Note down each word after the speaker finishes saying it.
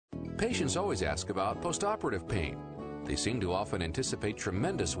Patients always ask about postoperative pain. They seem to often anticipate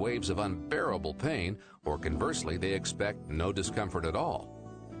tremendous waves of unbearable pain, or conversely, they expect no discomfort at all.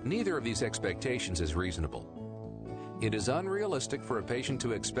 Neither of these expectations is reasonable. It is unrealistic for a patient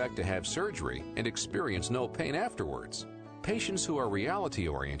to expect to have surgery and experience no pain afterwards. Patients who are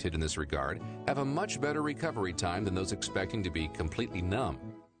reality-oriented in this regard have a much better recovery time than those expecting to be completely numb.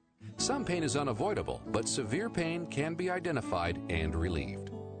 Some pain is unavoidable, but severe pain can be identified and relieved.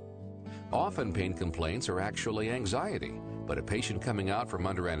 Often pain complaints are actually anxiety, but a patient coming out from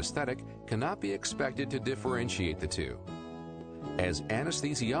under anesthetic cannot be expected to differentiate the two. As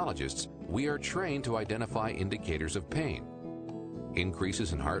anesthesiologists, we are trained to identify indicators of pain.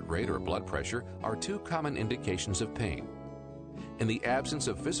 Increases in heart rate or blood pressure are two common indications of pain. In the absence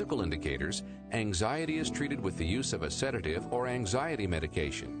of physical indicators, anxiety is treated with the use of a sedative or anxiety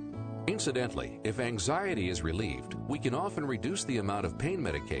medication. Incidentally, if anxiety is relieved, we can often reduce the amount of pain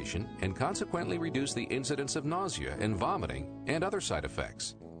medication and consequently reduce the incidence of nausea and vomiting and other side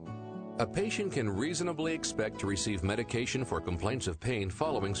effects. A patient can reasonably expect to receive medication for complaints of pain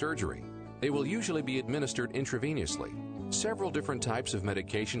following surgery. They will usually be administered intravenously. Several different types of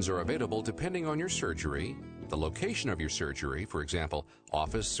medications are available depending on your surgery, the location of your surgery, for example,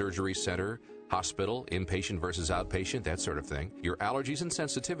 office, surgery center, hospital, inpatient versus outpatient, that sort of thing, your allergies and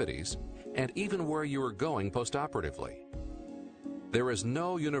sensitivities, and even where you are going postoperatively. There is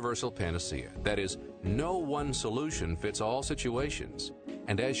no universal panacea, that is, no one solution fits all situations,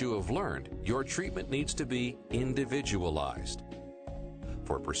 and as you have learned, your treatment needs to be individualized.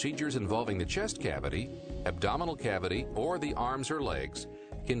 For procedures involving the chest cavity, abdominal cavity, or the arms or legs,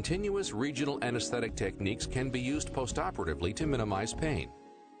 continuous regional anesthetic techniques can be used postoperatively to minimize pain.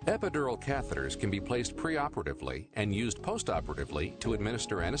 Epidural catheters can be placed preoperatively and used postoperatively to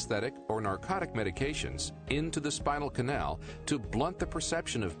administer anesthetic or narcotic medications into the spinal canal to blunt the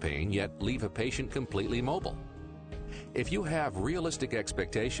perception of pain yet leave a patient completely mobile. If you have realistic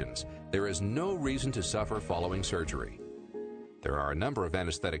expectations, there is no reason to suffer following surgery. There are a number of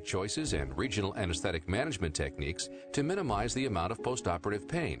anesthetic choices and regional anesthetic management techniques to minimize the amount of postoperative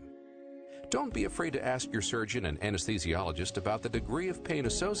pain. Don't be afraid to ask your surgeon and anesthesiologist about the degree of pain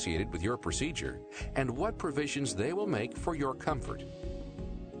associated with your procedure and what provisions they will make for your comfort.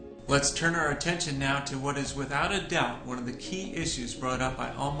 Let's turn our attention now to what is without a doubt one of the key issues brought up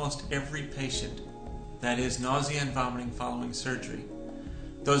by almost every patient. That is nausea and vomiting following surgery.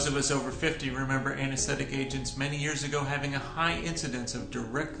 Those of us over 50 remember anesthetic agents many years ago having a high incidence of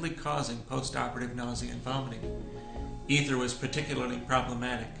directly causing postoperative nausea and vomiting. Ether was particularly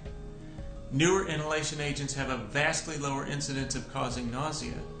problematic. Newer inhalation agents have a vastly lower incidence of causing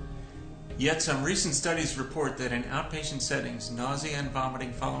nausea. Yet some recent studies report that in outpatient settings, nausea and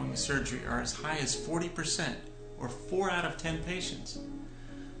vomiting following surgery are as high as 40%, or 4 out of 10 patients.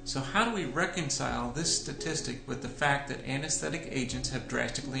 So how do we reconcile this statistic with the fact that anesthetic agents have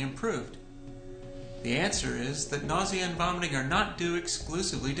drastically improved? The answer is that nausea and vomiting are not due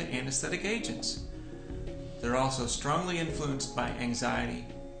exclusively to anesthetic agents. They're also strongly influenced by anxiety,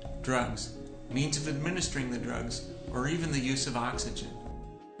 drugs, means of administering the drugs, or even the use of oxygen.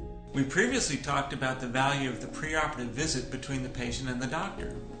 We previously talked about the value of the preoperative visit between the patient and the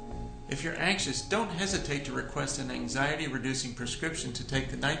doctor. If you're anxious, don't hesitate to request an anxiety-reducing prescription to take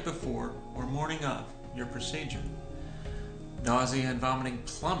the night before or morning of your procedure. Nausea and vomiting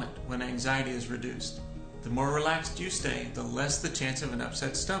plummet when anxiety is reduced. The more relaxed you stay, the less the chance of an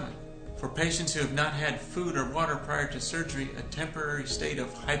upset stomach. For patients who have not had food or water prior to surgery, a temporary state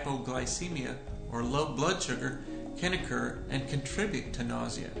of hypoglycemia or low blood sugar can occur and contribute to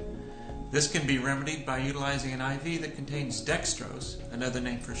nausea. This can be remedied by utilizing an IV that contains dextrose, another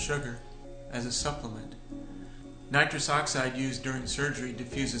name for sugar, as a supplement. Nitrous oxide used during surgery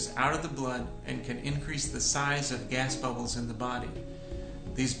diffuses out of the blood and can increase the size of gas bubbles in the body.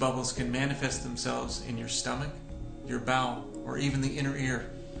 These bubbles can manifest themselves in your stomach, your bowel, or even the inner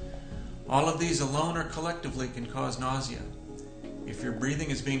ear. All of these alone or collectively can cause nausea. If your breathing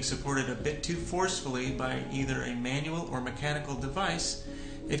is being supported a bit too forcefully by either a manual or mechanical device,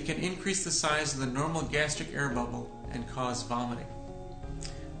 it can increase the size of the normal gastric air bubble and cause vomiting.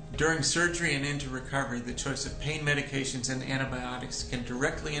 During surgery and into recovery, the choice of pain medications and antibiotics can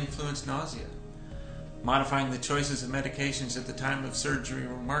directly influence nausea. Modifying the choices of medications at the time of surgery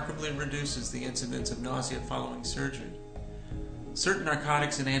remarkably reduces the incidence of nausea following surgery. Certain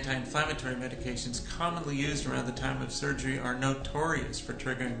narcotics and anti-inflammatory medications commonly used around the time of surgery are notorious for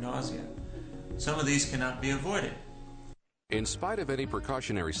triggering nausea. Some of these cannot be avoided. In spite of any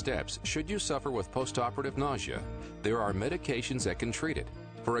precautionary steps, should you suffer with postoperative nausea, there are medications that can treat it.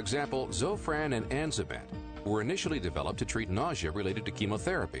 For example, Zofran and Anzabent. were initially developed to treat nausea related to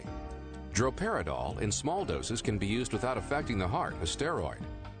chemotherapy. Droperidol in small doses can be used without affecting the heart, a steroid.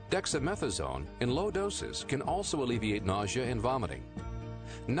 Dexamethasone in low doses can also alleviate nausea and vomiting.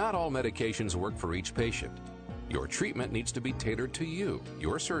 Not all medications work for each patient. Your treatment needs to be tailored to you,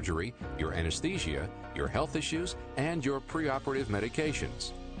 your surgery, your anesthesia, your health issues, and your preoperative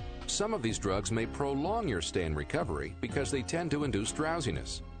medications. Some of these drugs may prolong your stay in recovery because they tend to induce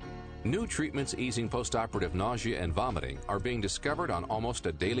drowsiness. New treatments easing postoperative nausea and vomiting are being discovered on almost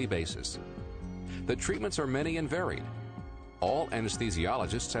a daily basis. The treatments are many and varied. All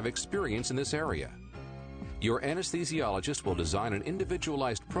anesthesiologists have experience in this area. Your anesthesiologist will design an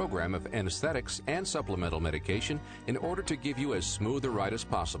individualized program of anesthetics and supplemental medication in order to give you as smooth a ride as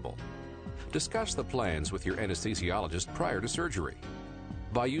possible. Discuss the plans with your anesthesiologist prior to surgery.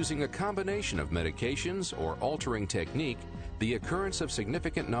 By using a combination of medications or altering technique, the occurrence of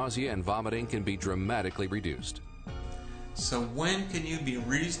significant nausea and vomiting can be dramatically reduced. So when can you be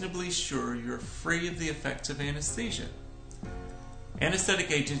reasonably sure you're free of the effects of anesthesia?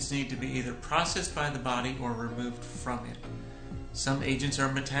 Anesthetic agents need to be either processed by the body or removed from it. Some agents are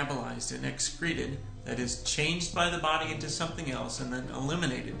metabolized and excreted, that is, changed by the body into something else and then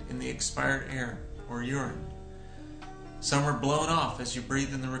eliminated in the expired air or urine. Some are blown off as you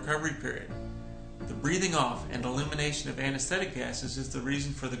breathe in the recovery period. The breathing off and elimination of anesthetic gases is the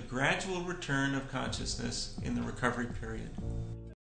reason for the gradual return of consciousness in the recovery period.